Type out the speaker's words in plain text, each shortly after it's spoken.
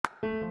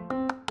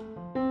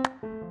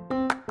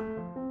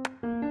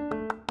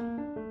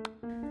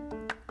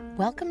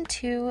Welcome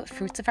to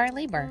Fruits of Our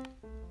Labor.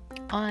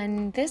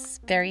 On this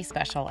very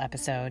special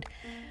episode,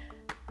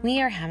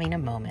 we are having a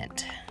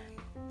moment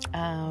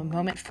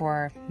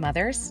for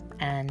mothers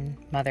and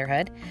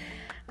motherhood,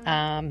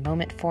 a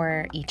moment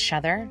for each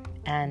other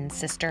and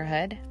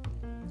sisterhood,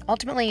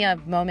 ultimately a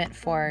moment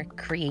for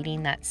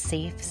creating that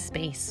safe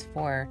space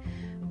for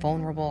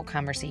vulnerable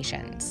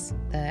conversations,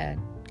 the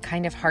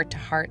kind of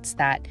heart-to-hearts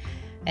that,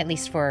 at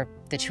least for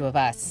the two of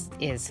us,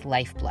 is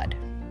lifeblood.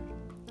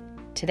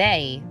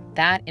 Today,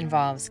 that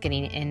involves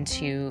getting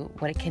into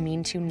what it can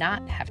mean to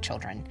not have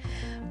children,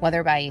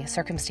 whether by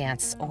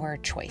circumstance or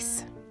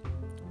choice.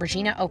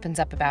 Regina opens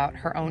up about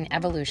her own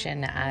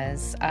evolution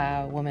as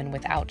a woman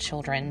without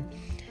children.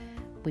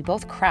 We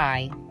both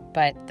cry,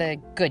 but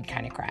the good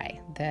kind of cry,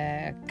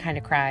 the kind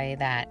of cry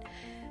that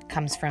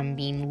comes from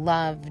being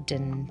loved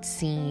and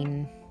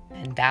seen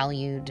and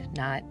valued,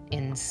 not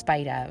in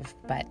spite of,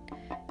 but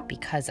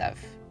because of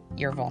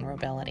your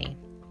vulnerability.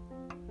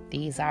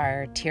 These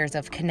are tears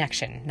of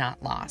connection,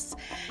 not loss.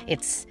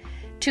 It's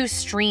two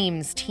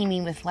streams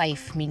teeming with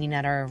life meeting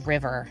at a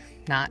river,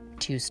 not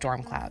two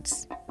storm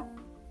clouds.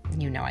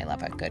 You know I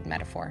love a good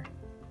metaphor.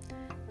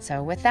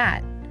 So with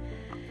that,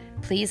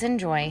 please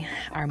enjoy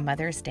our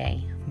Mother's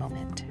Day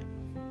moment.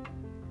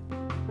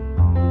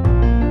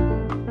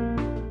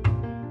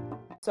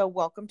 So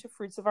welcome to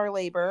Fruits of Our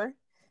Labor.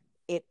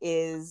 It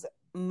is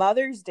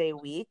Mother's Day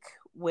week,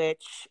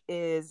 which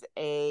is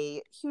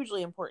a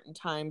hugely important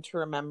time to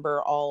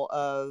remember all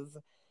of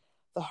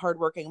the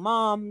hardworking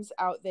moms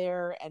out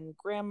there and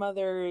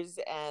grandmothers,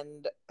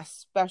 and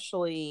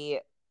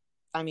especially,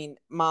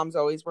 moms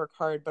always work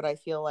hard, but I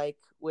feel like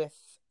with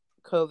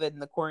COVID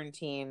and the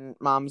quarantine,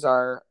 moms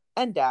are,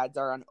 and dads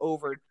are on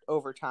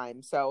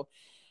overtime. So,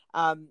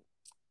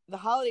 the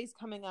holidays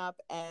coming up,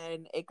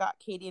 and it got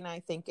Katie and I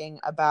thinking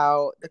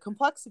about the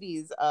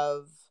complexities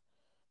of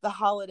the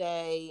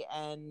holiday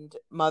and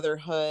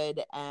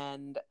motherhood,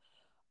 and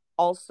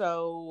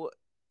also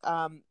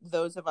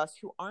those of us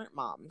who aren't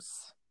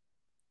moms.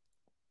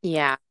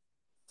 Yeah.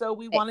 So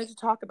we wanted to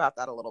talk about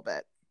that a little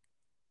bit.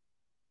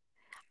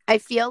 I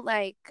feel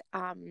like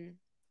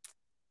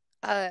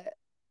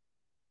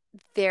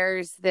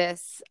there's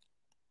this,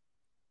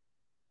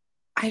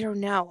 I don't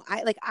know.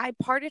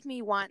 Part of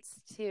me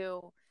wants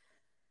to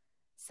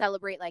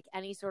celebrate like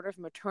any sort of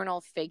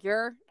maternal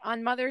figure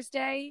on Mother's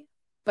Day,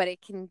 but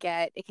it can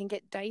get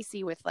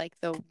dicey with like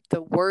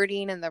the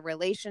wording and the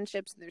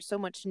relationships, and there's so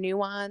much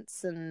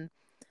nuance, and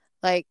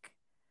like,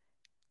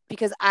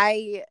 because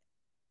I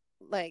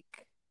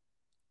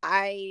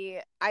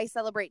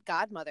celebrate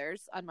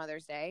godmothers on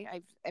Mother's Day.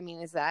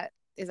 Is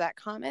that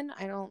common?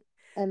 I don't,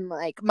 and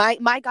like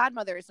my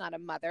godmother is not a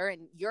mother,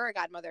 and you're a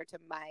godmother to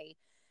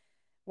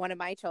one of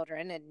my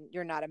children, and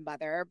you're not a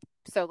mother.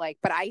 So like,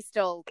 but I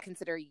still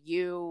consider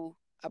you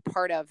a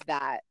part of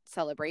that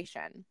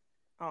celebration.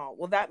 Oh,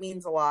 well, that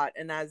means a lot.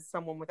 And as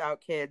someone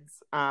without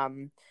kids,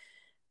 I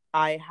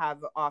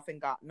have often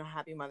gotten a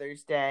Happy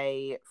Mother's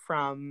Day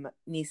from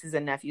nieces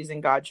and nephews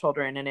and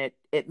godchildren, and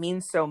it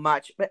means so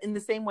much. But in the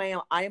same way,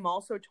 I am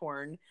also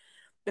torn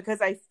because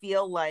I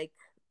feel like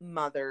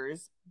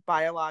mothers,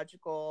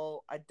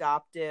 biological,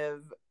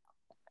 adoptive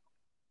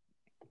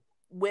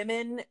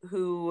women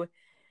who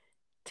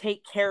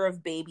take care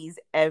of babies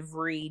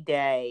every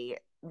day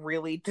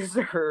really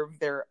deserve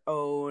their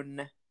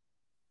own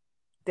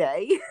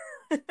day.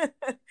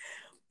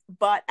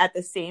 But at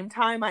the same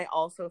time, I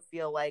also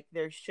feel like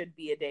there should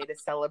be a day to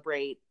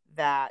celebrate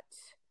that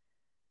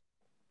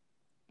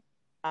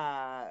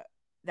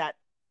that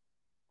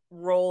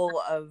role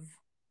of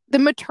the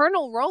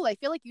maternal role. I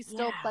feel like you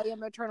still play a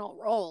maternal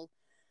role.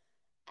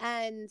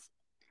 And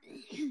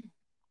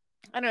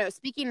I don't know,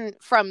 speaking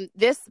from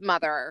this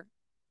mother,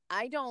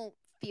 I don't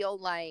feel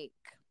like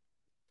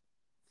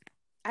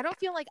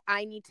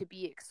I need to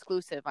be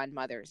exclusive on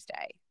Mother's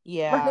Day.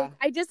 Yeah. Like,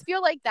 I just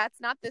feel like that's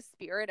not the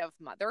spirit of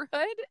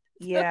motherhood.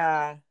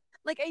 Yeah.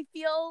 Like, I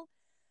feel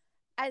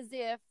as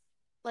if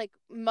like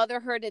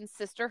motherhood and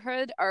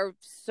sisterhood are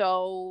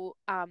so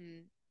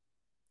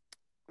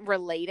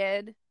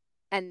related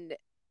and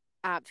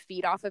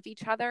feed off of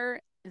each other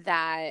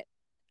that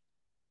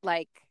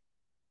like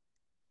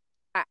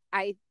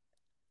I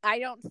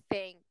don't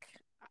think,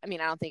 I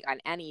don't think on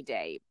any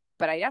day,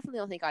 but I definitely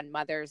don't think on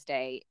Mother's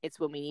Day it's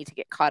when we need to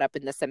get caught up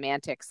in the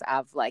semantics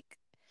of like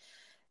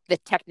the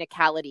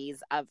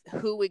technicalities of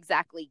who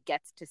exactly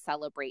gets to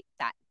celebrate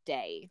that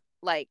day.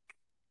 Like,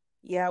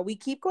 yeah, we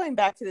keep going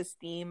back to this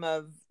theme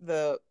of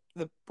the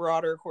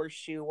broader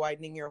horseshoe,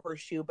 widening your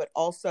horseshoe, but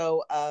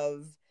also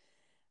of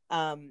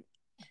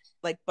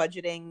like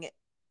budgeting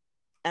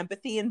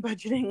empathy and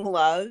budgeting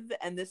love.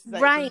 And this is,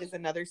 I think, is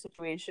another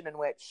situation in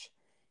which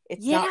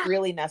it's not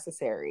really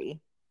necessary.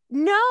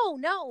 No,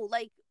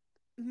 like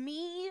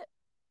me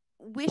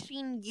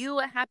wishing you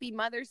a happy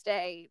Mother's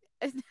Day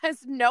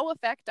has no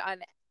effect on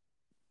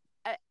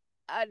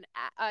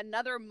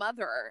another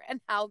mother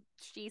and how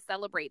she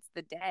celebrates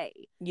the day.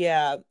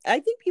 Yeah, I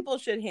think people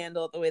should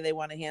handle it the way they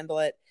want to handle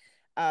it.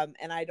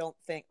 And I don't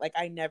think, like,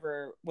 I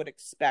never would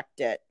expect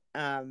it.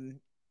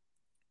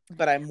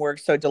 But I'm more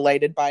so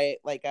delighted by it.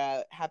 Like,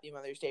 a happy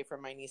Mother's Day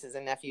from my nieces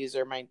and nephews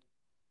or my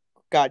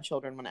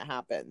godchildren when it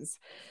happens.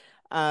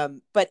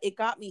 But it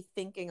got me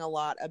thinking a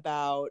lot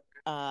about,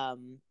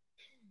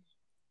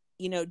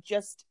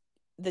 just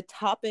the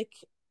topic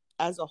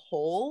as a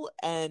whole,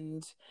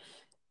 and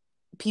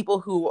people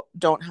who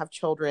don't have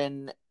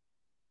children.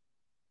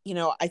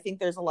 I think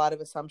there's a lot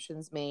of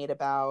assumptions made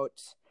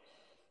about,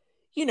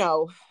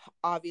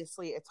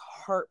 obviously it's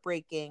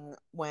heartbreaking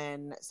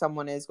when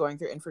someone is going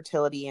through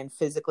infertility and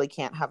physically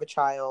can't have a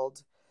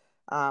child.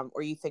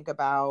 Or you think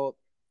about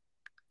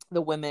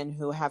the women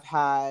who have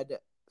had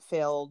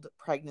failed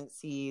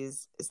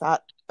pregnancies. Is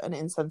that an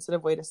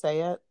insensitive way to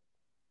say it?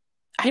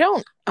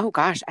 Oh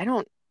gosh, I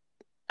don't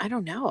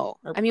know.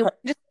 I mean,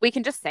 we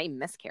can just say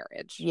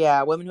miscarriage.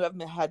 Yeah, women who have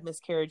had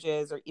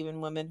miscarriages, or even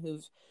women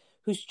whose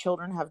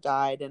children have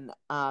died, and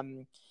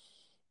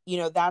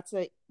that's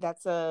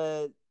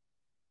a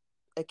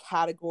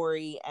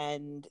category,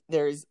 and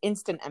there's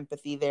instant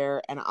empathy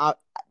there, and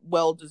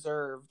well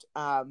deserved.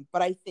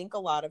 But I think a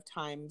lot of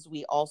times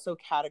we also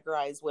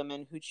categorize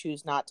women who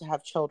choose not to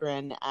have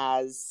children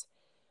as,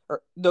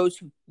 or those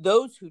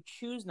who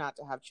choose not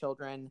to have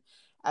children,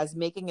 as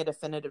making a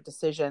definitive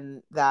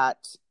decision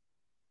that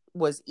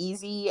was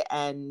easy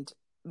and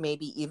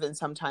maybe even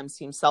sometimes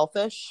seems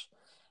selfish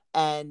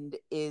and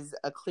is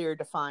a clear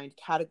defined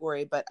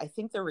category. But I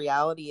think the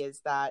reality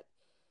is that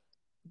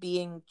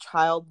being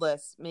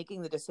childless,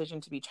 making the decision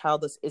to be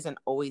childless, isn't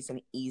always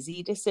an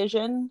easy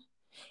decision.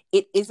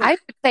 It isn't. I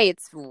would say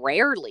it's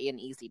rarely an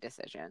easy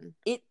decision.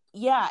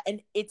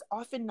 And it's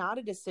often not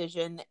a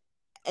decision.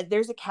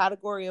 There's a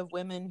category of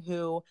women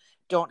who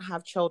don't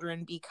have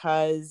children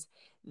because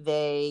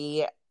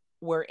they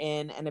were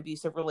in an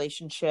abusive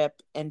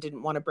relationship and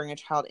didn't want to bring a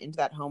child into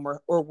that home,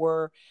 or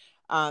were,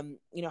 had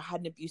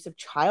an abusive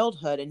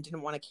childhood and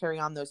didn't want to carry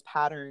on those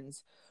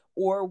patterns,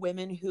 or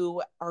women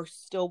who are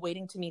still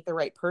waiting to meet the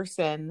right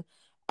person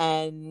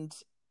and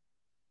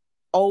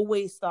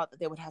always thought that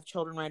they would have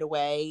children right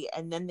away.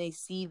 And then they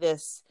see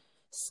this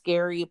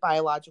scary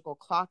biological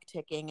clock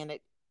ticking, and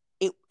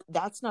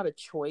that's not a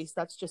choice.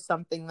 That's just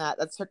something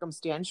that's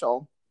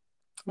circumstantial.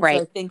 Right.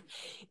 So I think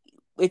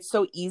it's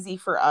so easy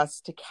for us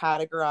to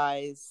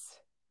categorize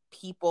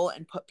people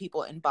and put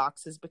people in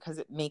boxes because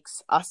it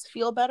makes us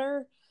feel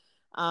better.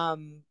 But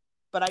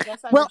I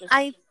guess go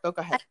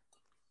ahead.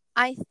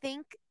 I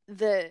think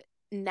the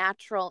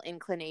natural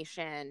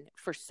inclination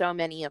for so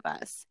many of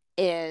us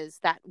is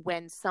that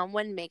when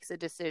someone makes a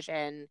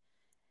decision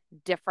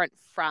different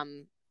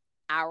from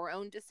our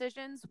own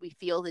decisions, we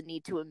feel the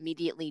need to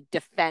immediately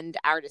defend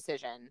our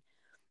decision.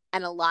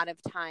 And a lot of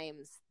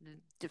times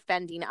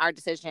defending our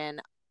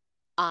decision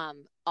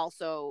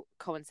also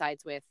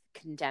coincides with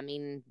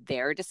condemning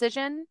their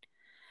decision,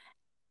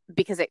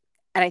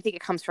 and I think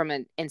it comes from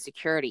an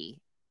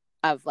insecurity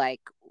of,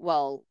 like,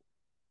 well,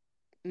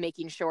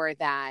 making sure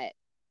that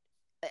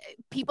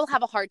people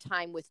have a hard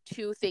time with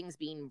two things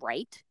being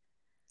right.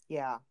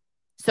 Yeah.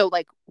 So,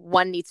 like,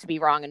 one needs to be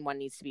wrong and one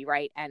needs to be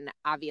right. And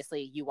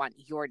obviously you want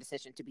your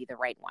decision to be the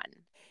right one.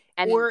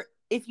 Or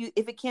if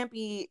it can't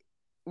be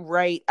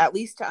right, at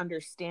least to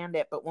understand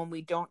it. But when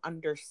we don't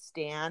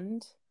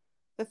understand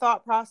the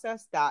thought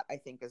process, that I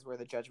think is where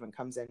the judgment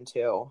comes in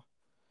too.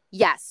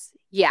 Yes.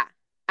 Yeah,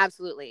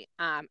 absolutely.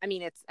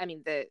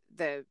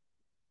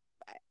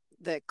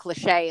 The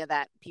cliche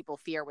that people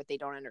fear what they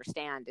don't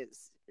understand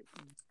is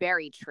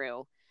very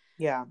true.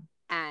 Yeah.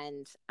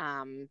 And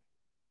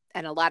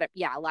a lot of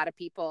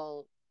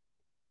people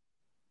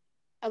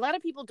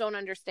don't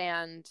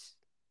understand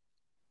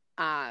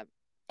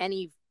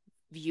any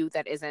view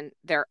that isn't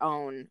their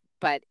own,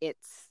 but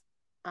it's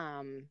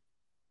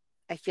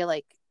I feel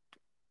like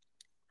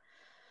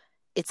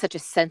it's such a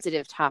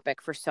sensitive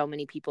topic for so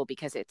many people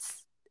because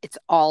it's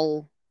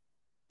all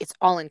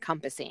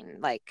encompassing.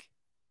 Like,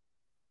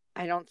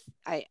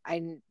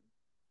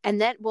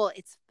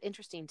 it's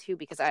interesting too,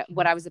 because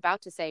what I was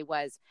about to say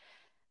was,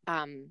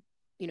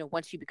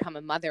 once you become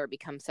a mother, it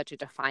becomes such a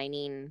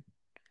defining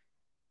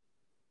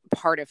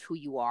part of who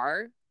you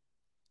are.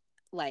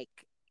 Like,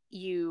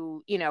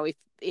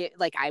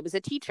 like, I was a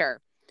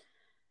teacher.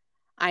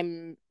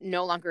 I'm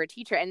no longer a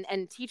teacher,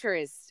 and teacher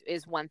is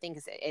one thing,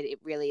 because it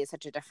really is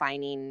such a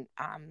defining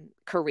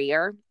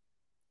career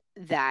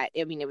that,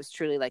 it was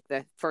truly like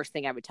the first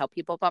thing I would tell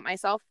people about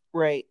myself.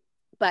 Right.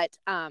 But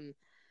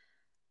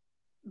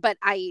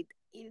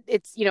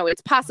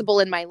it's possible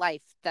in my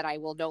life that I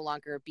will no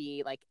longer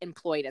be, like,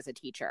 employed as a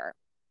teacher.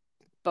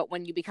 But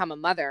when you become a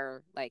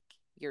mother, like,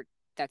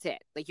 that's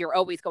it. Like, you're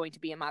always going to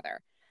be a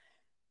mother.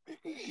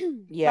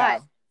 Yeah.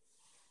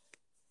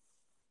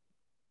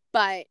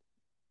 But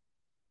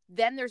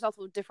then there's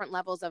also different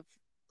levels of,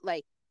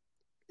 like,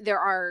 there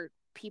are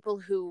people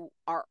who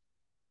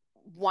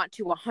want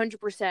to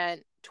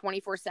 100%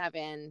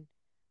 24/7,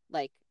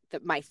 like,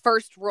 my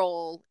first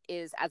role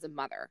is as a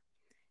mother.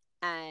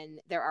 And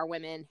there are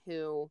women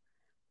who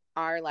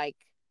are like,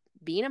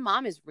 being a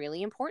mom is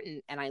really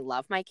important and I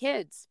love my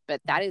kids,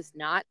 but that is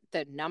not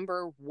the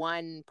number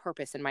one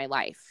purpose in my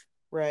life.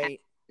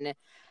 Right. And,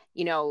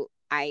 you know,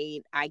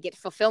 I get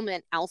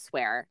fulfillment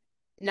elsewhere.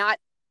 Not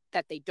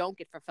that they don't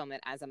get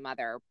fulfillment as a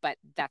mother, but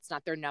that's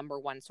not their number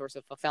one source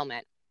of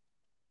fulfillment.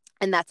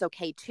 And that's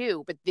okay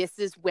too. But this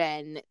is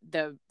when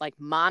the like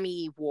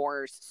mommy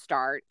wars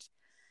start.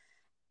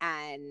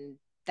 And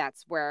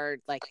that's where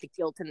like the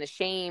guilt and the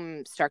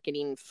shame start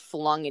getting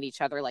flung at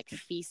each other like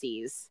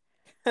feces.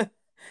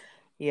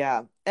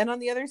 Yeah. And on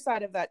the other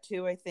side of that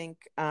too, I think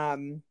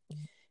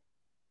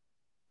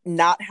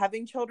not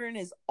having children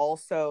is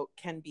also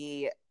can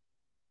be,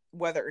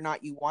 whether or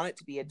not you want it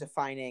to be, a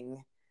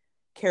defining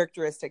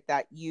characteristic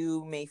that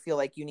you may feel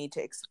like you need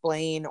to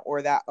explain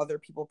or that other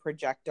people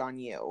project on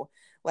you.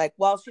 Like,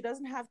 well, she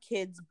doesn't have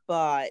kids,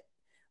 but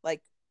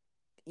like,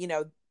 you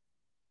know,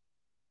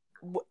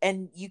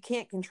 and you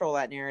can't control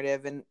that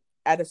narrative. And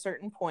at a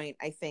certain point,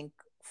 I think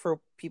for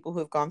people who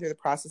have gone through the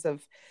process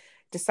of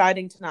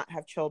deciding to not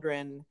have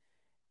children,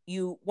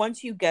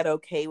 once you get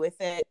okay with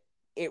it,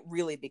 it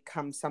really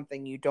becomes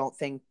something you don't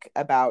think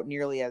about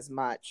nearly as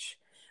much.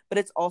 But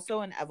it's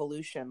also an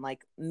evolution.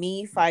 Like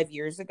me 5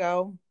 years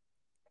ago,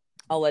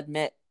 I'll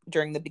admit,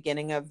 during the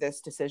beginning of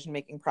this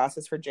decision-making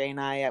process for Jay and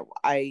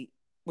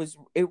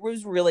it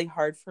was really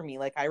hard for me.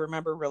 Like I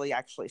remember really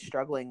actually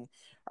struggling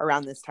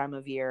around this time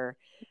of year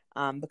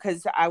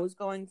because I was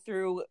going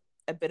through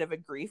a bit of a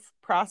grief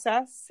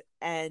process.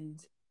 And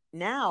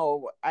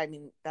now, I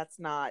mean, it's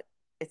not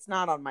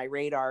on my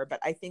radar, but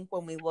I think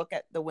when we look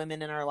at the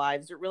women in our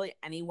lives, or really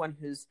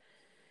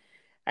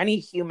any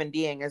human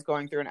being is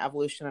going through an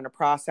evolution and a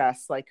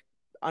process, like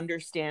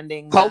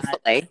understanding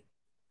hopefully.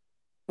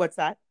 What's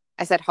that?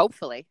 I said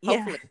hopefully. Yeah.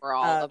 Hopefully we're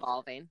all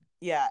evolving.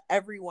 Yeah,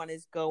 everyone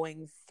is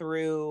going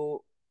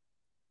through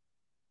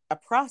a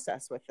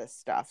process with this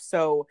stuff.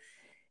 So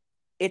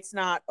it's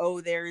not,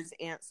 oh, there's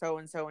Aunt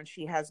so-and-so and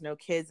she has no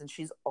kids and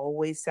she's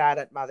always sad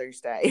at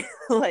Mother's Day.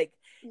 Like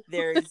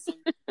there's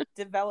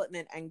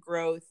development and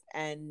growth.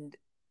 And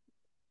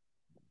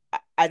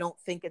I don't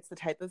think it's the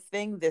type of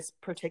thing, this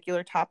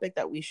particular topic,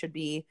 that we should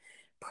be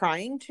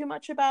prying too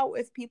much about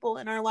with people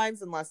in our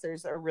lives unless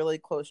there's a really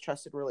close,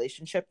 trusted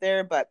relationship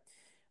there. But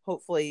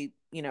hopefully,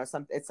 you know,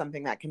 it's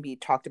something that can be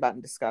talked about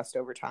and discussed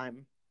over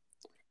time.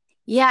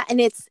 Yeah.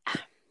 And it's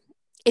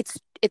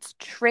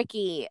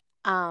tricky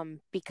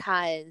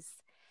because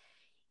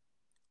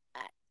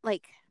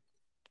like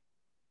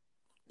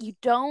you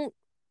don't,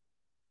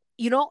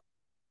 well,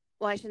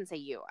 I shouldn't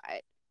say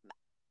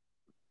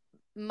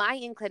my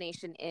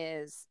inclination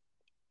is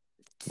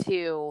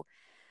to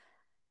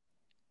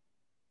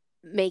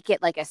make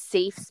it like a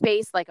safe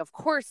space. Like, of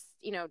course,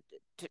 you know,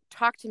 to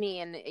talk to me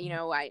and, you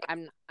know,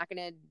 I'm not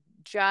going to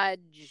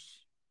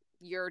judge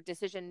your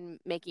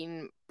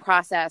decision-making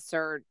process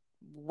or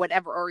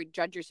whatever, or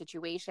judge your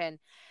situation,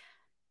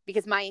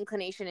 because my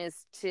inclination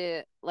is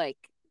to like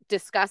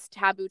discuss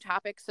taboo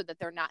topics so that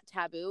they're not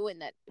taboo,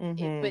 and that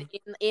but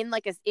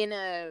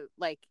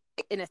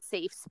in a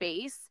safe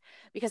space,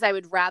 because I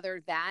would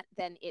rather that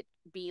than it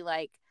be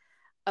like,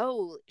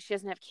 oh, she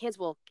doesn't have kids.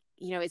 Well,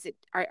 you know,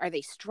 are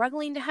they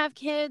struggling to have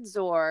kids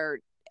or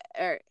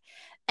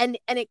and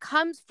it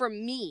comes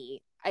from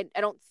me. I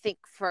don't think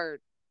for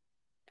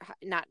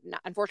not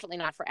unfortunately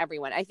not for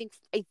everyone. I think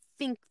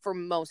for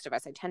most of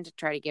us, I tend to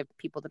try to give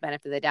people the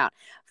benefit of the doubt.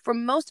 For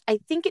most, I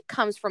think it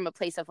comes from a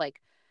place of like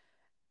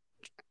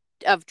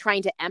of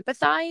trying to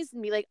empathize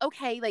and be like,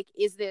 okay, like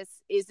is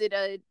it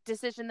a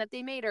decision that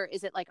they made, or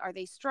is it like, are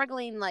they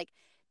struggling, like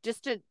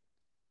just to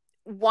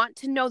want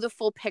to know the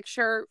full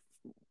picture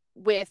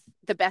with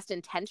the best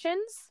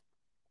intentions.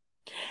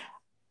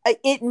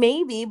 It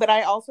may be, but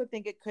I also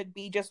think it could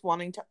be just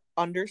wanting to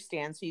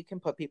understand so you can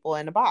put people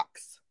in a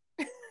box.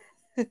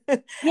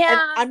 Yeah.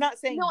 And I'm not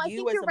saying no,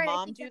 you as a right.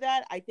 mom do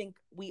that. I think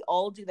we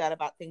all do that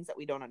about things that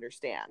we don't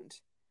understand.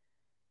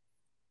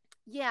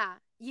 Yeah.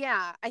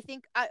 I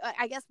think,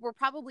 I guess we're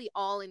probably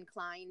all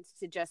inclined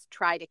to just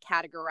try to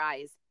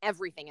categorize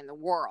everything in the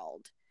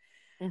world.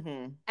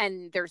 Mm-hmm.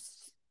 And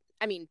there's,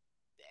 I mean,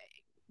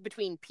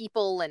 between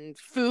people and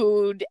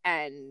food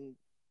and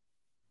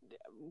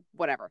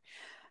whatever.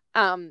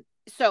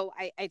 So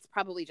it's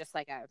probably just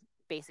like a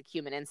basic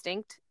human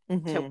instinct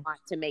to want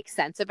to make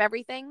sense of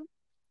everything.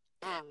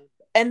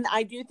 And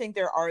I do think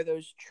there are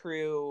those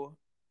true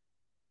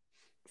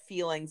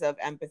feelings of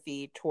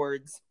empathy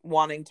towards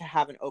wanting to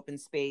have an open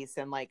space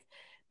and like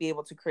be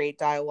able to create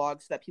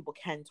dialogue so that people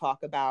can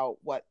talk about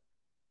what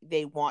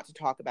they want to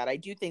talk about. I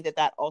do think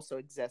that also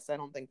exists. I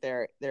don't think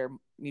they're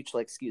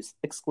mutually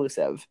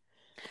exclusive.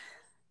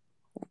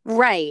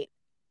 Right.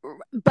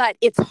 But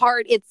it's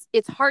hard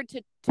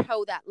to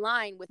toe that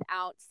line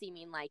without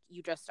seeming like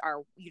you just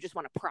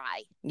want to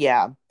pry.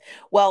 Yeah.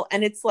 Well,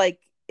 and it's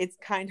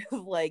kind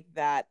of like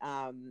that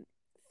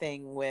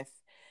thing with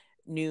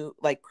new,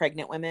 like,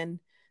 pregnant women.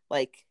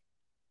 Like,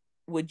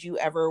 would you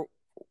ever,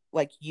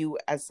 like, you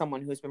as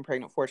someone who's been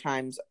pregnant 4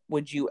 times,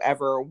 would you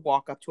ever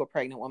walk up to a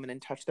pregnant woman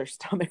and touch their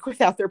stomach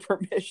without their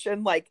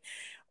permission? Like,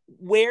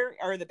 where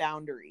are the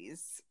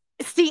boundaries?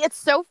 See, it's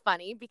so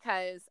funny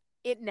because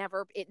it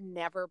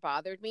never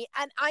bothered me.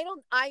 And I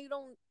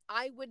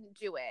wouldn't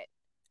do it.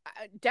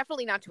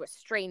 Definitely not to a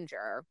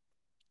stranger.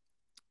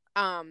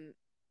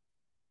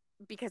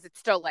 Because it's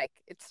still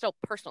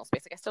personal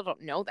space. Like I still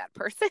don't know that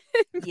person.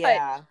 But,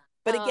 yeah.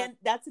 But again,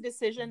 that's a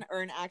decision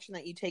or an action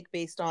that you take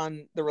based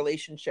on the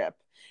relationship.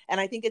 And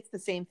I think it's the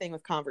same thing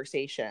with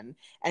conversation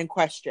and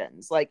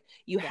questions. Like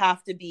you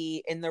have to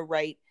be in the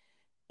right,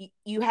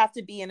 you have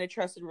to be in a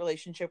trusted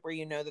relationship where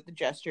you know that the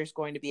gesture is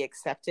going to be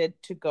accepted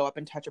to go up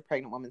and touch a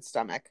pregnant woman's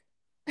stomach.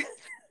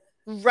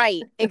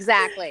 Right.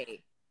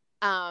 Exactly.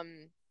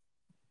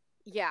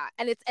 Yeah.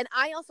 And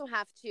I also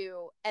have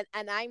to,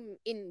 and I'm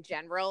in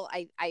general,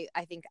 I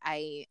think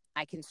I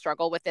can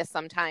struggle with this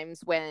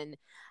sometimes when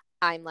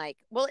I'm like,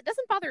 well, it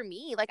doesn't bother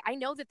me. Like, I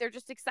know that they're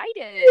just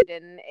excited.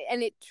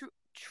 And it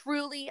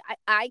truly,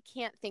 I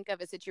can't think of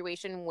a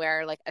situation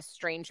where like a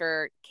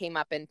stranger came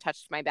up and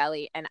touched my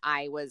belly and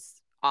I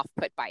was off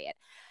put by it.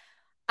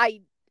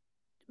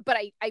 But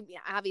I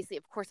obviously,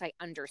 of course, I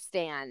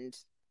understand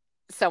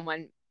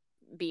someone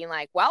being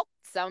like, well,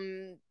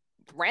 some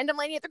random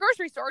lady at the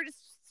grocery store just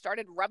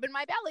started rubbing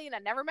my belly and I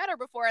never met her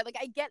before. Like,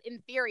 I get in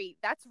theory,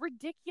 that's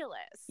ridiculous.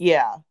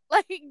 Yeah.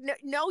 Like,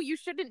 no, you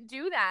shouldn't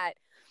do that.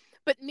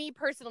 But me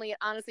personally, it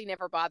honestly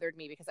never bothered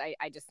me because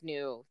I just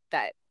knew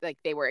that like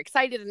they were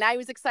excited and I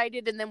was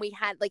excited. And then we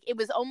had like, it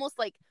was almost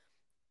like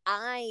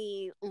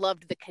I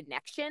loved the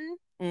connection.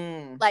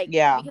 Like,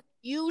 yeah. because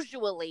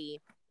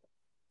usually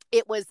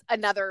it was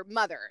another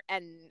mother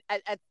and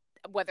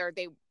whether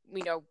they,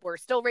 were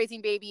still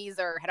raising babies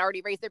or had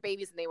already raised their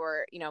babies and they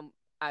were,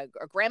 a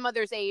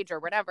grandmother's age or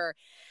whatever.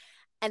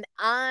 And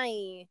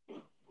I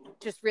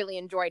just really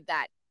enjoyed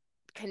that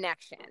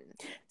connection.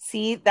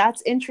 See,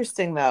 that's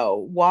interesting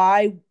though.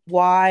 Why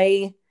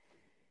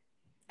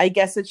I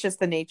guess it's just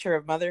the nature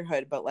of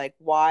motherhood, but like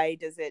why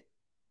does it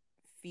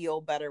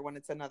feel better when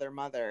it's another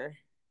mother?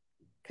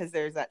 Because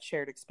there's that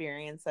shared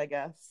experience, I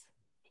guess.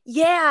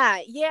 Yeah,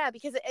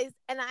 because it is,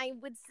 and I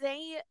would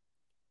say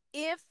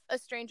if a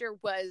stranger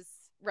was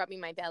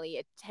rubbing my belly,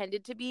 it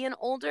tended to be an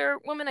older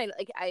woman.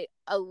 I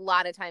a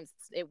lot of times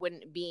it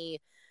wouldn't be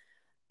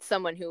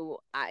someone who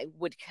I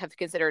would have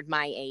considered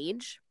my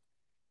age.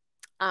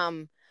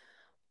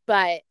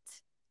 But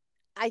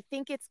I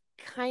think it's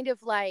kind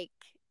of like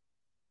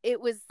it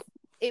was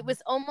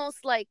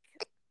almost like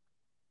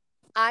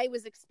I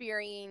was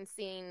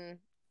experiencing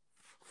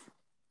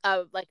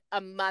a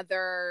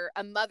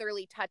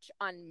motherly touch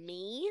on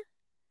me.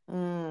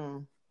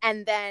 And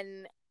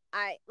then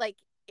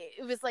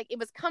it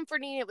was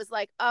comforting. It was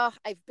like, oh,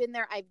 I've been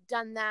there, I've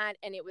done that.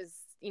 And it was,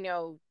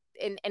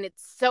 and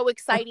it's so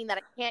exciting that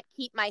I can't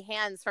keep my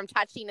hands from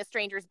touching a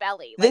stranger's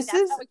belly. Like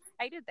that's how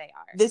excited they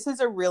are. This is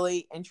a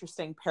really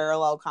interesting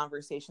parallel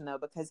conversation though,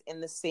 because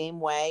in the same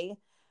way,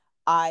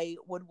 I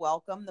would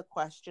welcome the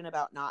question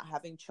about not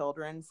having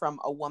children from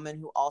a woman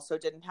who also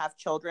didn't have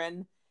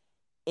children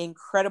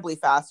incredibly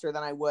faster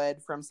than I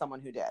would from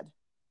someone who did.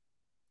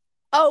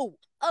 Oh,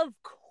 of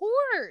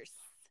course.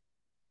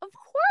 Of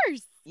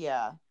course.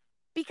 Yeah.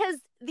 Because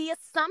the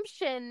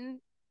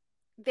assumption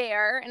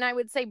there, and I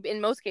would say in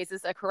most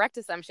cases a correct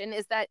assumption,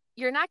 is that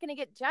you're not going to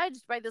get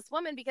judged by this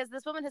woman because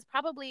this woman has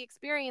probably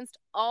experienced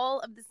all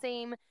of the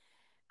same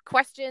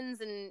questions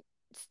and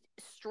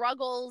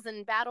struggles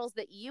and battles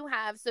that you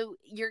have. So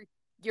you're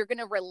going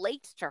to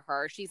relate to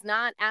her. She's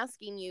not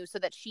asking you so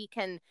that she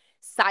can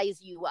size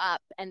you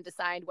up and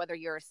decide whether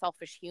you're a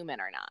selfish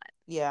human or not.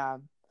 Yeah.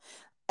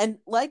 And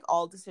like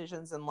all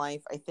decisions in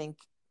life, I think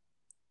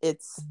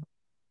it's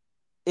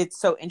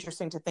so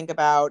interesting to think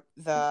about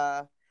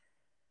the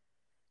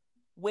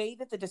way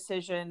that the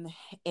decision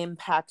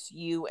impacts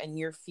you and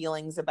your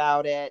feelings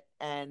about it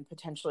and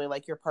potentially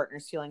like your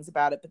partner's feelings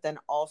about it, but then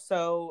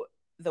also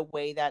the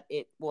way that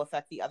it will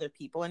affect the other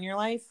people in your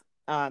life.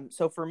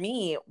 So for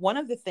me, one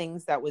of the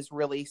things that was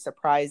really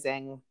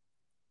surprising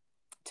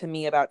to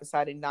me about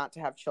deciding not to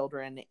have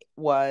children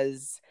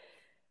was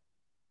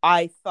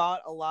I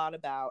thought a lot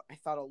about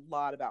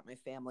my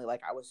family.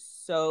 Like I was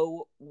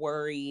so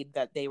worried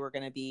that they were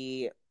going to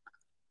be,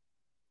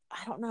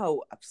 I don't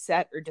know,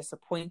 upset or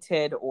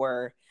disappointed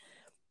or,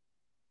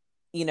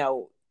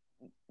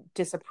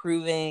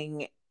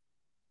 disapproving.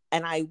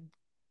 And I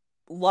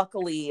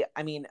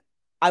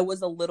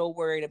was a little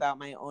worried about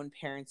my own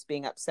parents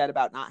being upset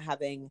about not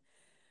having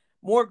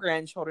more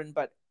grandchildren,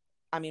 but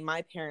I mean,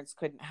 my parents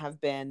couldn't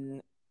have been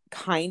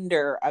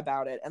kinder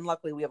about it. And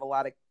luckily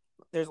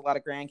there's a lot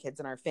of grandkids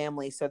in our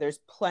family. So there's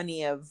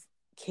plenty of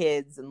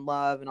kids and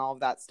love and all of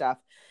that stuff.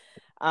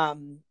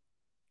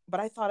 But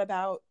I thought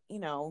about,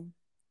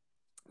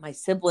 my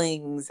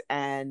siblings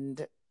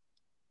and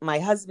my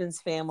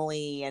husband's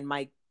family and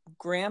my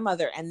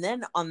grandmother. And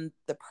then on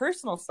the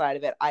personal side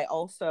of it, I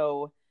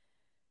also,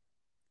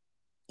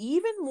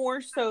 even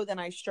more so than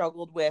I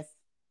struggled with,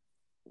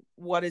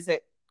 what does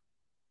it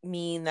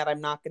mean that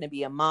I'm not going to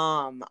be a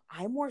mom?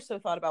 I more so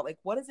thought about like,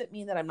 what does it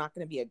mean that I'm not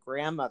going to be a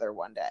grandmother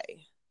one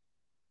day?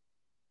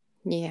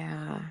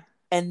 Yeah.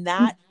 And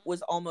that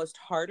was almost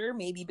harder,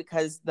 maybe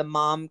because the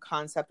mom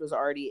concept was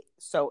already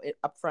so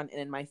upfront and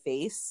in my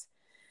face.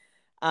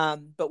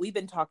 But we've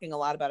been talking a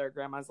lot about our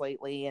grandmas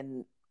lately,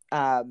 and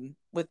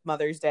with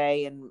Mother's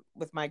Day, and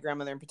with my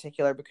grandmother in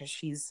particular, because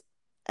she's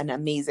an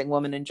amazing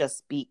woman and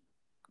just beat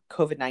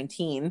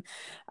COVID-19.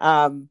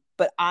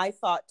 But I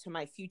thought to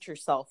my future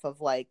self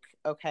of like,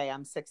 okay,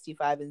 I'm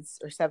 65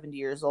 or 70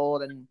 years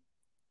old, and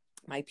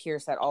my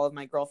peers said all of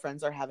my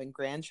girlfriends are having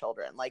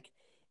grandchildren. Like,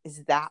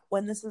 is that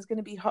when this is going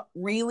to be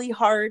really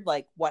hard?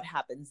 Like, what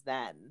happens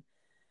then?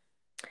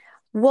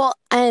 Well,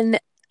 and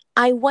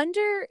I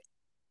wonder,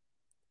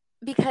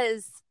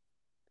 because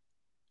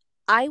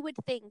I would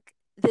think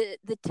the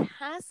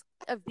task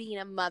of being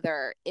a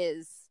mother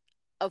is,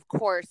 of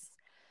course,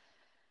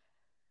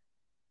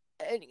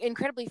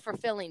 incredibly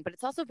fulfilling, but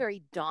it's also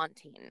very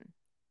daunting.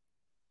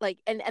 Like,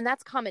 and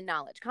that's common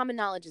knowledge. Common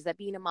knowledge is that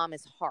being a mom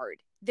is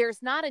hard.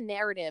 There's not a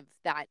narrative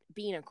that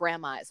being a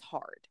grandma is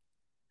hard.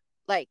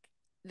 Like,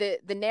 the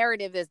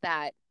narrative is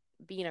that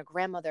being a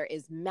grandmother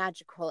is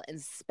magical and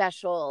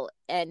special,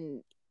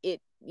 and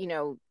it,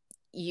 you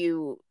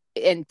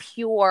and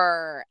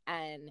pure,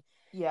 and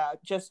yeah,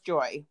 just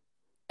joy.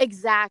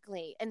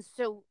 Exactly. And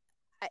so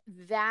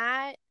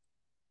that's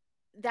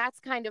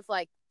kind of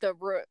like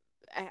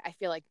I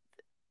feel like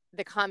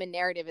the common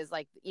narrative is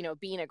like,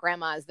 being a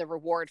grandma is the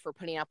reward for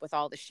putting up with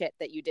all the shit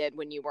that you did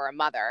when you were a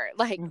mother.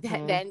 Like,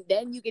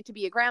 then you get to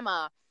be a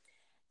grandma.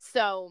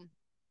 So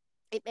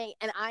it may,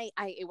 and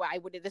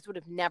this would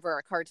have never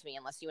occurred to me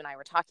unless you and I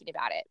were talking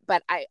about it.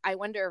 But I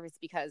wonder if it's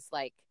because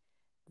like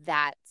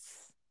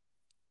that's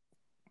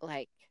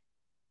like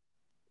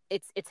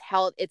it's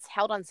held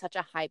on such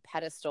a high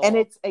pedestal, and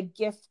it's a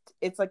gift.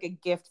 It's like a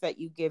gift that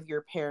you give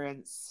your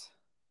parents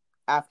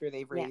after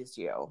they've raised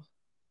you.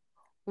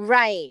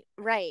 Right.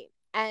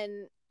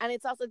 And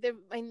it's also there.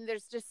 I mean,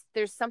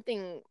 there's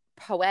something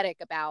poetic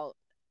about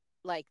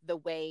like the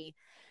way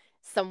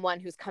someone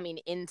who's coming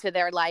into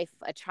their life,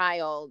 a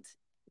child,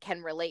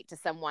 can relate to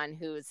someone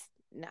who's,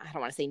 I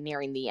don't want to say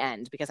nearing the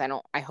end, because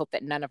I hope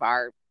that none of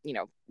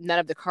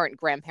the current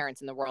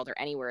grandparents in the world are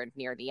anywhere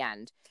near the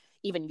end,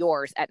 even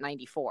yours at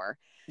 94.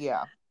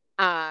 Yeah.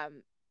 But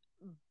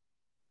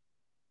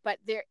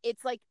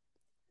it's like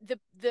the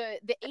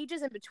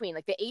ages in between,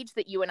 like the age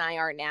that you and I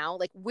are now,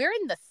 like we're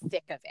in the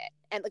thick of it,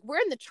 and like we're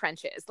in the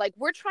trenches. Like,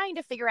 we're trying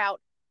to figure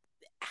out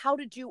how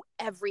to do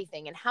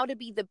everything and how to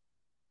be the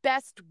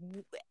best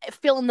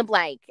fill in the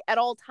blank at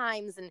all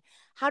times, and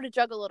how to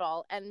juggle it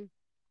all. And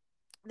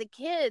the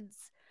kids,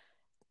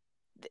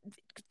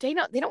 they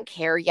don't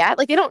care yet.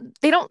 Like, they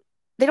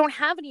don't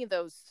have any of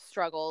those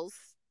struggles,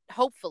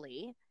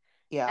 hopefully.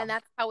 Yeah. And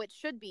that's how it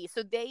should be.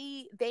 So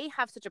they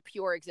have such a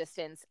pure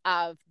existence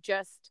of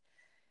just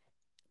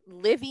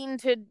living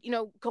to,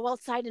 go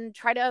outside and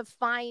try to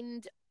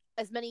find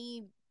as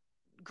many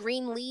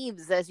green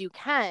leaves as you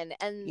can.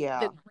 And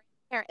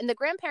the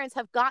grandparents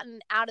have gotten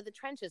out of the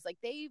trenches. Like,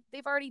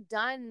 they've already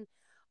done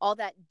all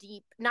that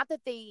deep, not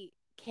that they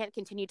can't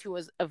continue to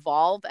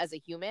evolve as a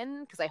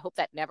human, because I hope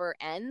that never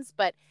ends,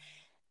 but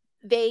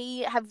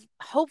they have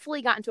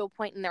hopefully gotten to a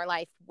point in their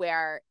life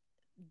where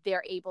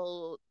they're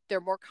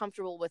more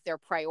comfortable with their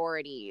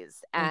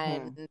priorities,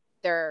 and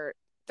their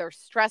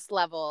stress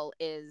level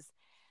is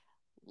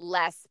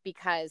less,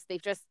 because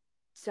they've just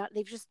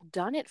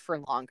done it for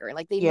longer.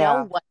 Like, they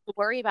know what to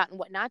worry about and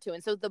what not to.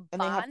 And so the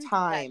bond, they have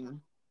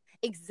time.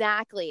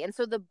 Exactly. And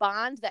so the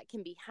bond that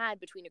can be had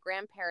between a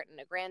grandparent and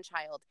a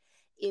grandchild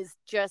is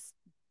just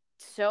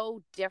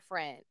so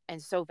different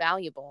and so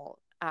valuable.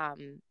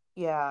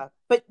 Yeah.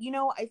 But,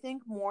 I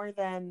think more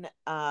than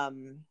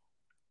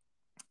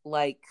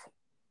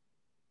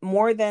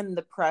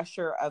the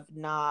pressure of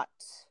not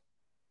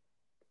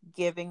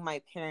giving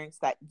my parents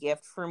that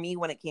gift, for me,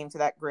 when it came to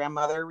that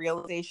grandmother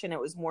realization, it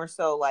was more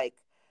so like,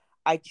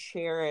 I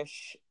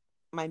cherish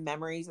my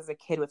memories as a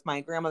kid with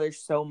my grandmother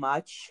so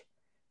much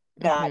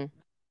that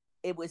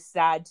it was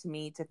sad to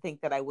me to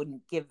think that I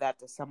wouldn't give that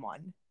to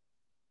someone.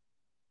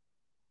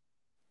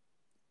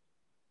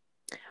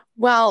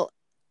 Well,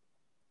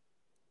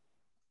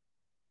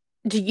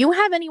 do you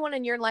have anyone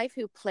in your life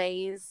who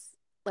plays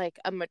like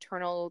a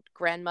maternal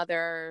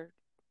grandmother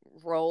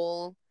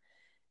role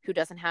who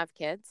doesn't have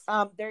kids?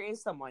 There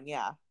is someone,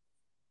 yeah.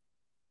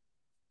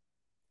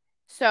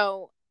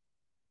 So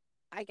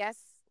I guess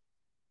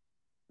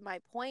my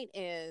point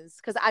is,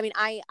 because I mean,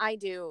 I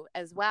do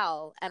as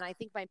well. And I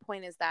think my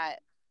point is that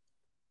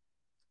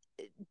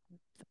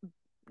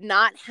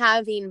not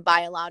having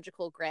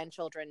biological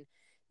grandchildren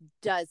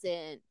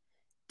doesn't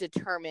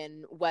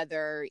determine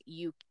whether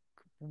you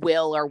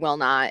will or will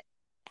not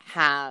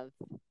have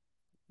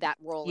that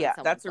role. Yeah,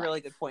 that's a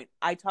really good point.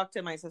 I talked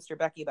to my sister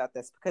Becky about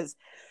this, because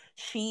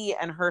she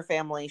and her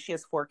family, she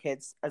has 4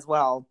 kids as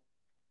well,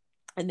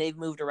 and they've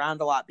moved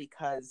around a lot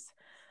because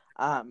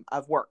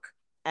of work.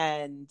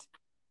 And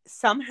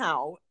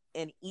somehow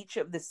in each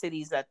of the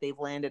cities that they've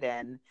landed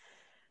in,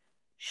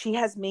 she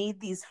has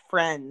made these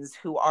friends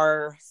who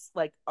are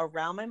like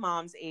around my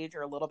mom's age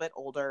or a little bit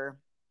older.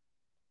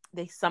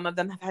 Some of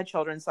them have had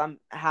children, some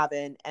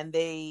haven't, and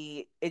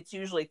it's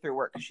usually through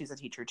work, because she's a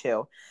teacher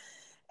too.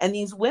 And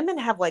these women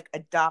have like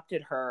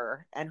adopted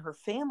her and her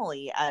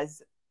family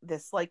as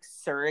this like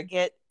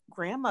surrogate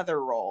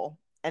grandmother role.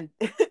 And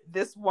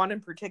this one in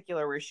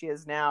particular where she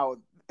is now,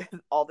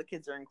 all the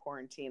kids are in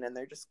quarantine and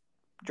they're just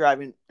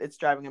driving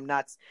them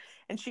nuts.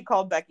 And she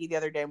called Becky the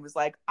other day and was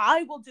like,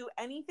 I will do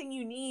anything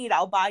you need.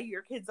 I'll buy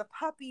your kids a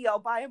puppy. I'll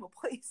buy them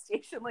a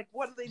PlayStation. Like,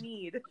 what do they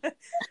need?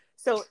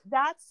 So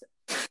that's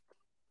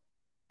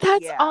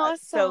awesome.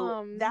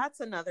 So that's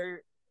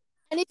another.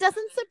 And it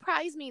doesn't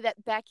surprise me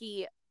that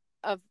Becky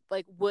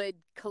would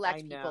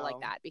collect people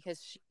like that,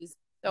 because she's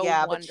so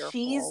wonderful.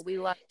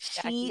 But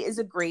she is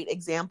a great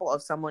example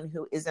of someone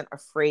who isn't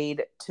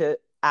afraid to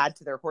add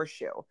to their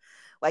horseshoe.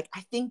 Like,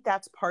 I think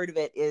that's part of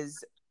it,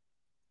 is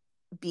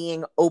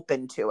being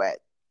open to it.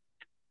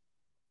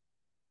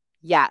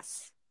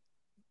 Yes.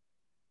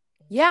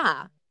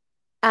 Yeah.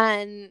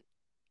 And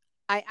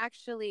I'll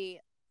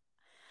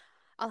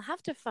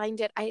have to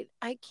find it. I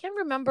can't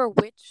remember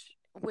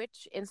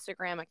which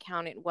Instagram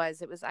account it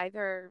was. It was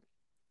either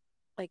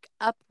like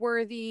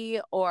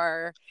Upworthy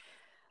or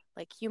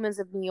like Humans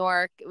of New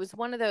York. It was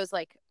one of those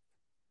like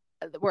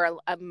where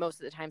most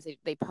of the times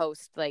they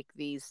post like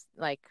these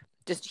like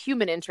just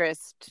human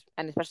interest,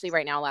 and especially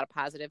right now a lot of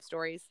positive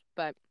stories.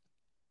 But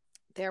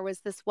there was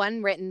this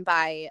one written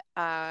by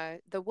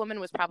the woman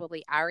was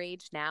probably our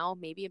age now,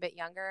 maybe a bit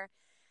younger,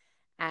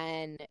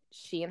 and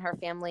she and her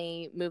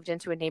family moved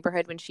into a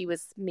neighborhood when she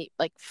was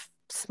like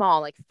small,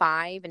 like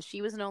 5, and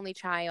she was an only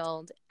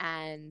child,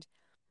 and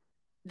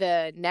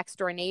the next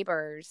door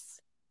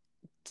neighbors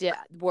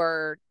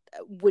were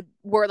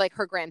like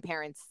her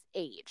grandparents'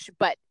 age,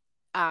 but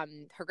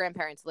her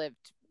grandparents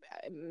lived,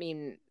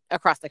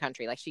 across the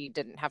country. Like, she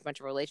didn't have much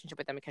of a relationship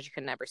with them because she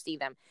could never see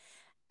them,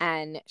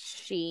 and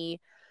she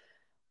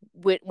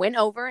went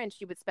over and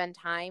she would spend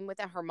time with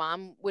them. Her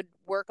mom would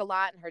work a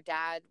lot and her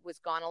dad was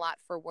gone a lot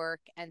for work,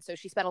 and so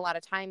she spent a lot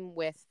of time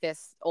with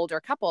this older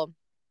couple.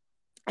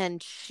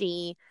 And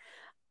she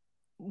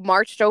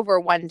marched over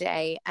one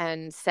day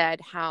and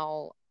said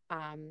how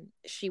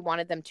she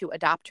wanted them to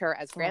adopt her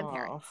as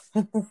grandparents.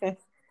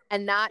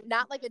 And not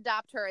like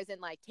adopt her as in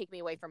like take me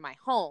away from my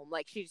home.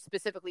 Like, she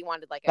specifically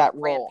wanted like a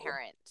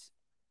grandparent.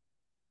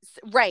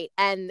 Right.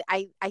 And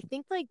I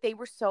think like they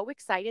were so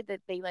excited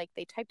that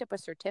they typed up a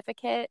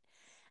certificate,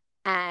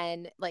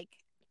 and like,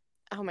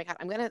 oh my God,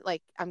 I'm gonna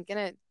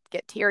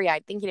get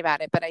teary-eyed thinking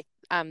about it. But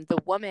the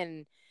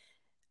woman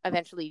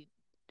eventually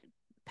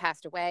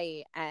passed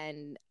away,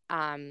 and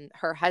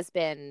her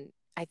husband,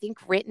 I think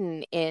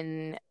written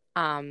in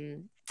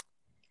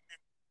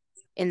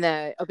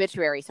the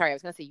obituary, sorry, I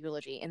was gonna say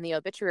eulogy, in the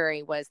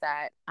obituary was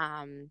that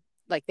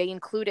like they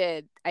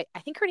included, I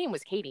think her name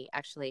was Katie,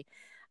 actually.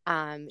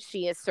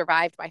 She is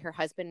survived by her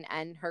husband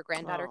and her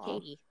granddaughter,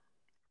 Katie.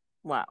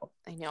 Wow.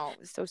 I know.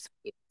 It was so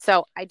sweet.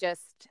 So I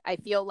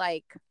feel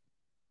like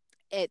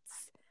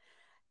it's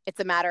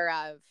a matter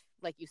of,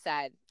 like you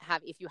said,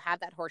 if you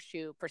have that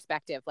horseshoe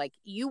perspective, like,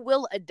 you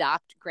will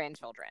adopt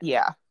grandchildren.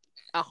 Yeah.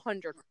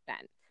 100%.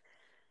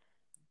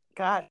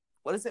 God,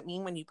 what does it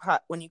mean when you cry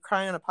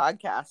on a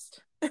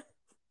podcast?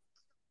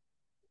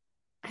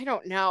 I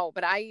don't know,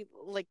 but I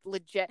like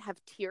legit have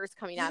tears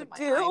coming out of my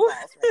do? eyeballs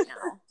right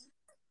now.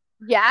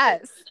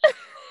 Yes.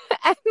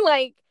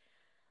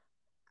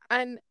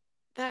 and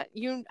that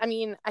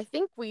I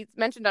think we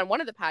mentioned on one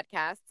of the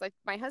podcasts, like,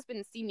 my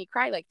husband's seen me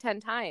cry like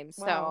 10 times.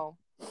 Wow.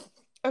 So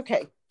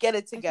okay, get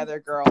it together,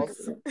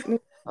 girls.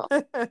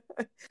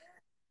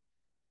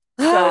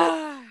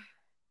 So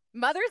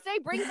Mother's Day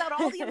brings out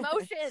all the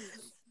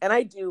emotions. And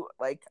I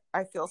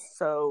feel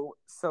so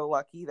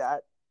lucky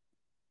that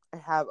I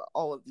have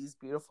all of these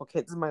beautiful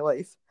kids in my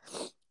life.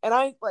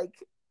 And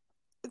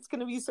it's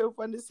going to be so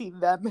fun to see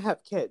them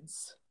have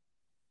kids.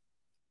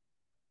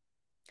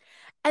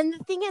 And the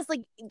thing is,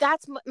 like,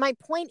 that's my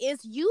point is,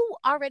 you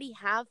already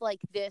have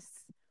like this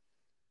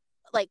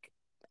like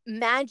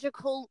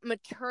magical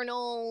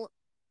maternal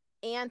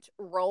aunt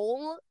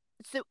role.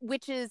 So,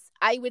 which is,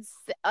 I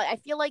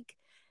feel like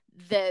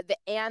the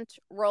aunt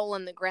role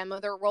and the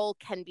grandmother role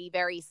can be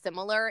very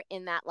similar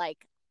in that,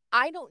 like,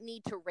 I don't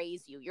need to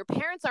raise you. Your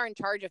parents are in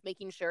charge of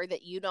making sure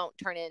that you don't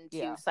turn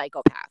into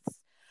psychopaths.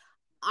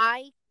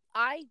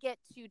 I get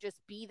to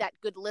just be that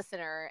good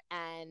listener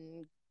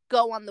and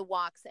go on the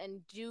walks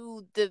and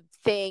do the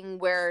thing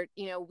where,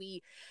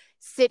 we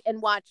sit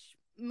and watch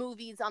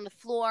movies on the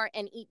floor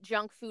and eat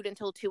junk food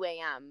until 2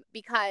 a.m.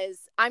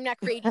 because I'm not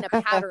creating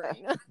a pattern.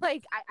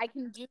 Like, I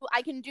can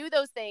do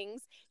those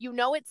things.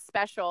 It's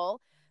special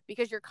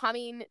because you're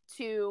coming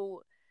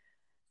to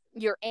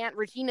your Aunt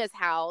Regina's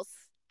house,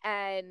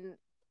 and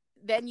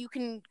then you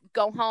can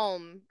go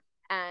home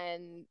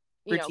and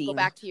go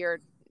back to your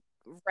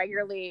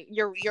regularly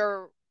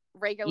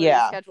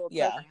scheduled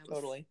programs.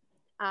 Totally.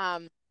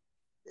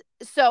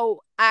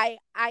 So I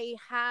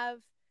have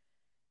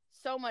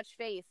so much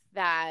faith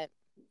that,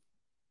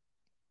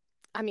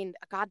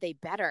 God,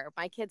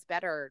 my kids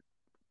better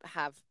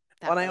have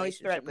that. Well, and I always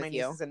threaten my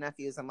nieces and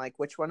nephews. I'm like,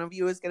 which one of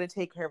you is going to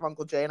take care of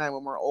Uncle Jay and I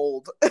when we're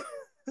old?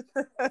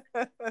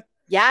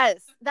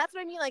 Yes, that's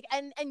what I mean. Like,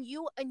 and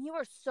you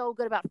are so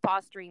good about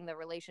fostering the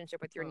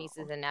relationship with your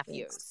nieces and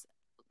nephews. Thanks.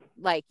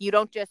 Like, you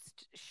don't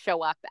just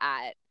show up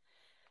at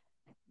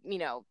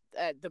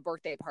the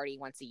birthday party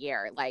once a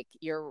year. Like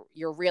you're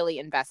really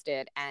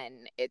invested,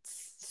 and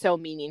it's so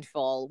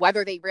meaningful,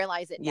 whether they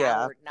realize it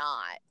now or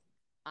not.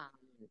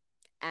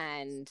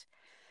 And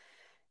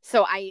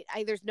so I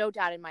there's no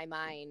doubt in my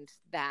mind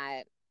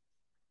that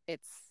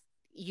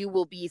you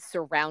will be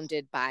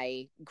surrounded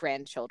by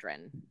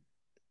grandchildren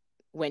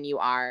when you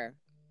are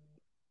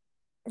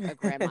a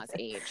grandma's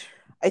age.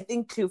 I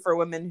think too, for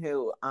women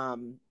who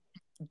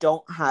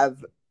don't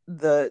have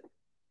the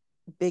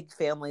big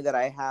family that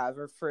I have,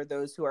 or for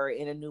those who are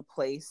in a new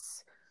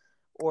place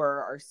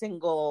or are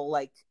single,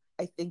 like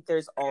I think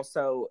there's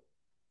also,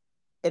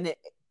 and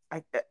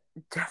I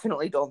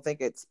definitely don't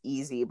think it's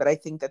easy, but I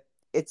think that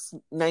it's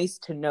nice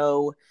to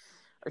know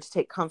or to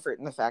take comfort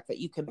in the fact that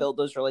you can build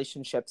those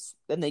relationships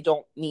and they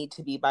don't need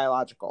to be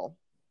biological.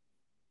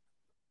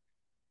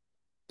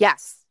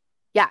 Yes.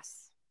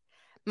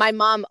 My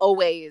mom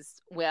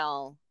always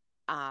will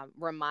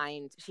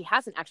she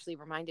hasn't actually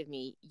reminded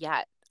me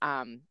yet.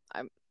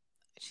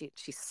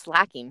 She's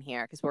slacking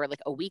here because we're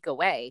like a week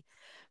away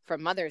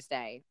from Mother's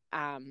Day.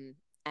 And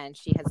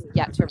she has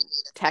yet to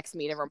text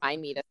me to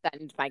remind me to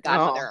send my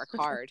godmother a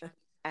card.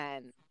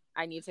 And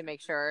I need to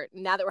make sure,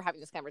 now that we're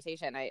having this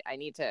conversation, I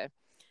need to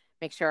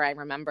make sure I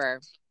remember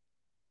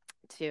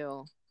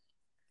to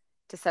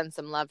send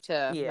some love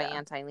to my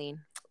Aunt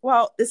Eileen.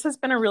 Well, this has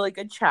been a really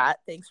good chat.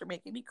 Thanks for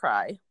making me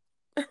cry.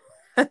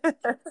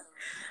 Ditto.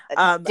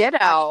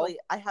 Actually,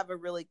 I have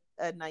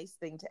a nice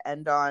thing to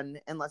end on,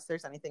 unless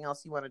there's anything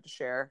else you wanted to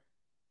share.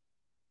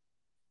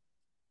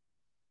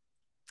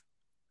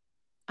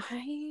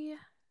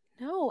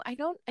 No, I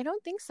don't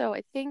think so.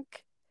 I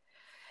think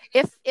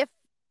if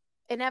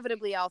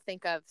inevitably I'll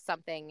think of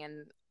something,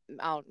 and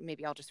I'll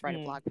just write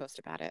a blog post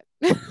about it.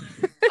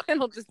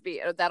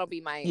 That'll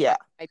be my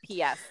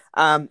PS.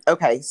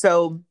 Okay,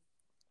 so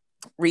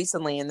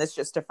recently, and this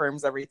just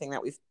affirms everything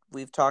that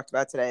we've talked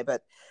about today,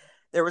 but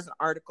there was an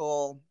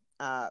article.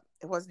 It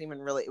wasn't even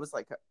really. It was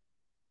like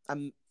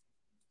a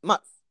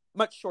much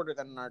shorter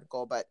than an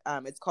article, but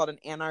it's called "An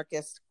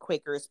Anarchist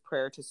Quaker's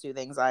Prayer to Soothe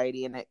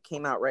Anxiety," and it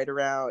came out right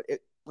around.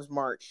 It was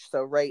March,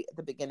 so right at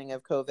the beginning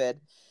of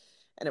COVID,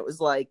 and it was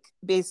like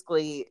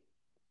basically,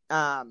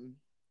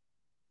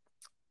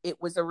 it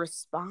was a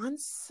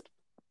response.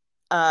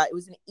 It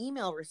was an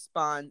email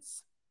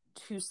response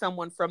to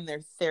someone from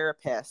their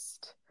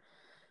therapist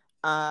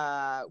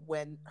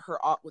when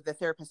the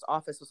therapist's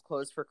office was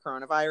closed for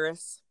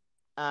coronavirus.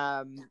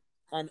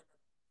 And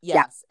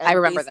yes, and I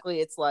remember basically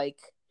that. It's like,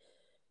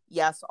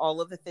 yes,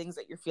 all of the things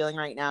that you're feeling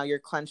right now, your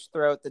clenched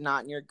throat, the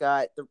knot in your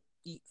gut, the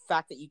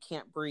fact that you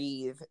can't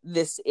breathe,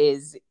 this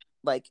is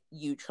like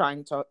you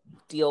trying to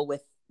deal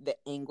with the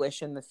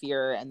anguish and the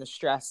fear and the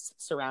stress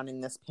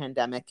surrounding this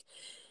pandemic.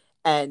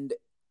 And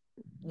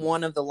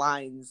one of the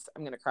lines,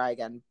 I'm going to cry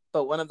again,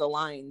 but one of the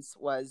lines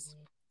was,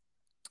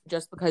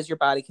 just because your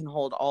body can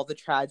hold all the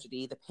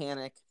tragedy, the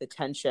panic, the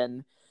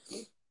tension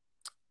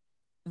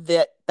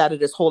that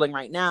it is holding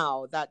right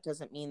now, that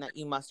doesn't mean that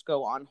you must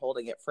go on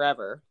holding it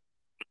forever.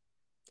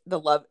 The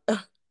love, God,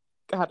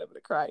 I'm going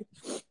to cry.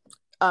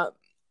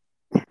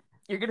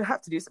 You're going to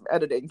have to do some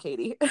editing,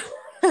 Katie.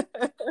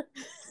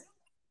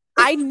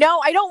 I know.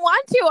 I don't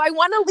want to. I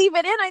want to leave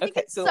it in. I think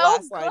it's so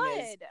good.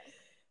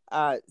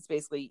 It's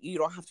basically, you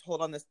don't have to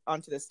hold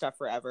onto this stuff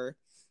forever.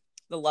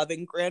 The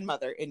loving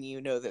grandmother in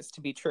you know this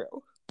to be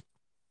true.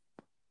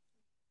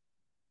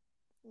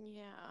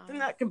 Yeah.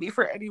 And that can be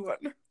for anyone.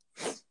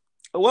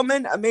 A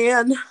woman, a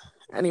man,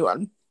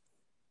 anyone.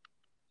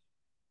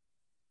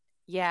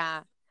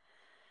 Yeah.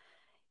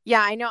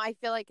 Yeah, I know. I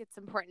feel like it's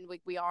important.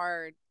 We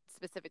are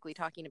specifically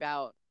talking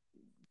about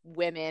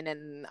women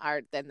and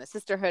the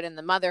sisterhood and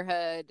the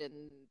motherhood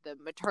and the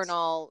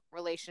maternal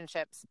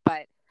relationships,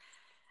 but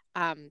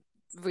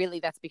really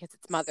that's because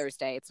it's Mother's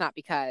Day. It's not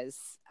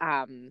because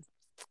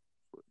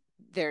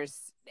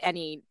there's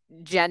any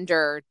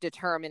gender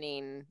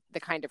determining the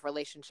kind of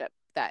relationship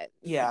that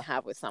you can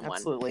have with someone.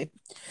 Absolutely.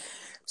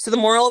 So the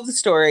moral of the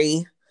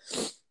story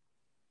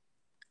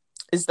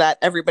is that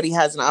everybody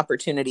has an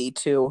opportunity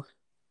to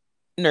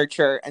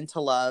nurture and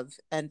to love.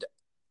 And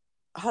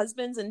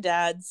husbands and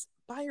dads,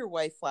 buy your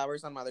wife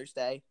flowers on Mother's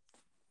Day.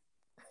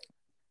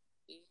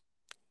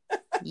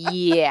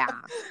 Yeah.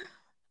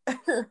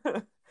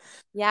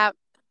 Yeah.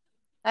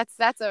 That's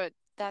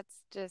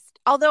just,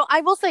 although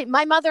I will say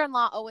my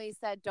mother-in-law always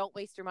said, don't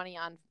waste your money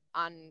on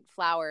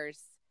flowers.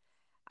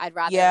 I'd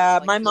rather. Yeah,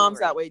 my mom's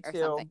that way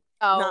too.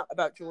 Oh. Not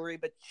about jewelry,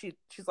 but she's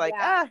like,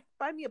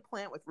 buy me a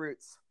plant with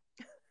roots.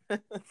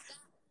 That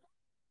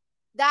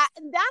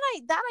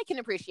I can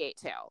appreciate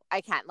too.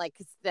 I can, like,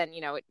 cause then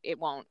it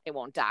won't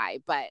die.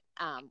 But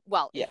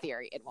in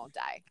theory it won't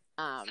die.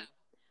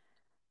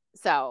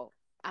 So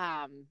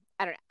I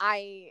don't know.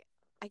 I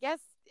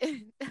guess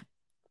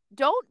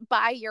don't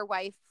buy your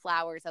wife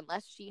flowers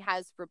unless she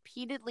has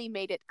repeatedly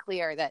made it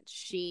clear that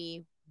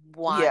she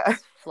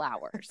wants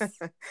flowers.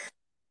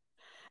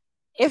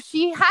 If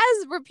she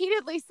has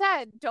repeatedly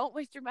said, don't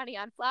waste your money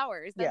on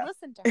flowers, then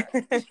listen to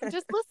her.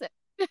 Just listen.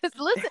 Just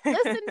listen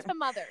to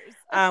mothers.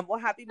 Well,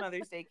 happy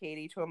Mother's Day,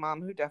 Katie, to a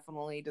mom who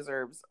definitely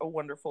deserves a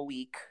wonderful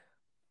week.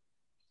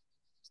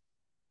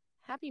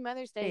 Happy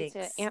Mother's Day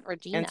Thanks. to Aunt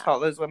Regina. And to all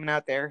those women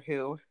out there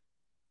who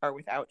are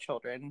without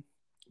children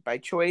by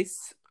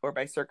choice or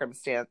by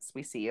circumstance,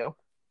 we see you.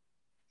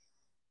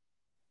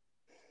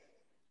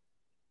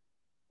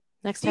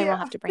 Next time I'll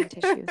have to bring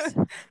tissues.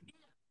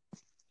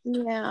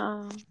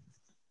 Yeah.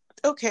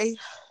 Okay.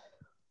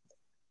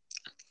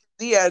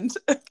 The end.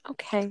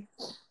 Okay.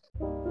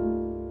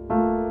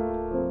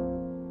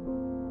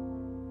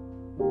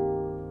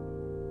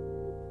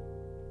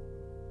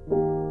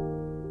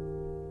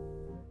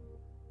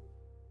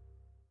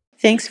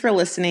 Thanks for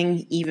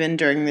listening, even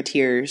during the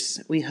tears.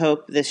 We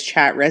hope this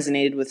chat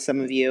resonated with some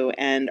of you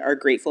and are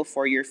grateful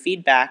for your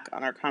feedback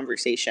on our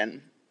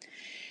conversation.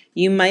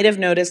 You might have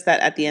noticed that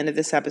at the end of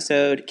this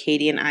episode,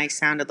 Katie and I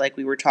sounded like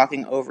we were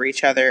talking over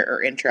each other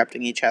or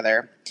interrupting each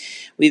other.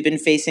 We've been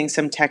facing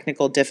some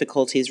technical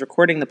difficulties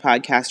recording the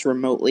podcast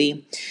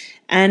remotely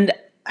and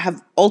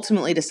have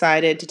ultimately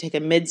decided to take a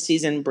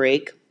mid-season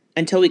break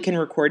until we can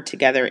record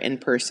together in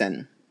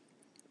person.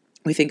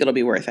 We think it'll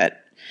be worth it.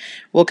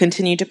 We'll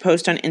continue to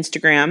post on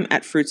Instagram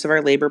at Fruits of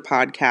Our Labor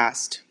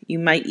Podcast. You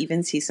might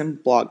even see some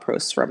blog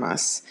posts from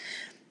us.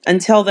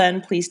 Until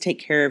then, please take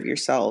care of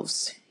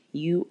yourselves.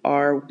 You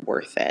are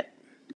worth it.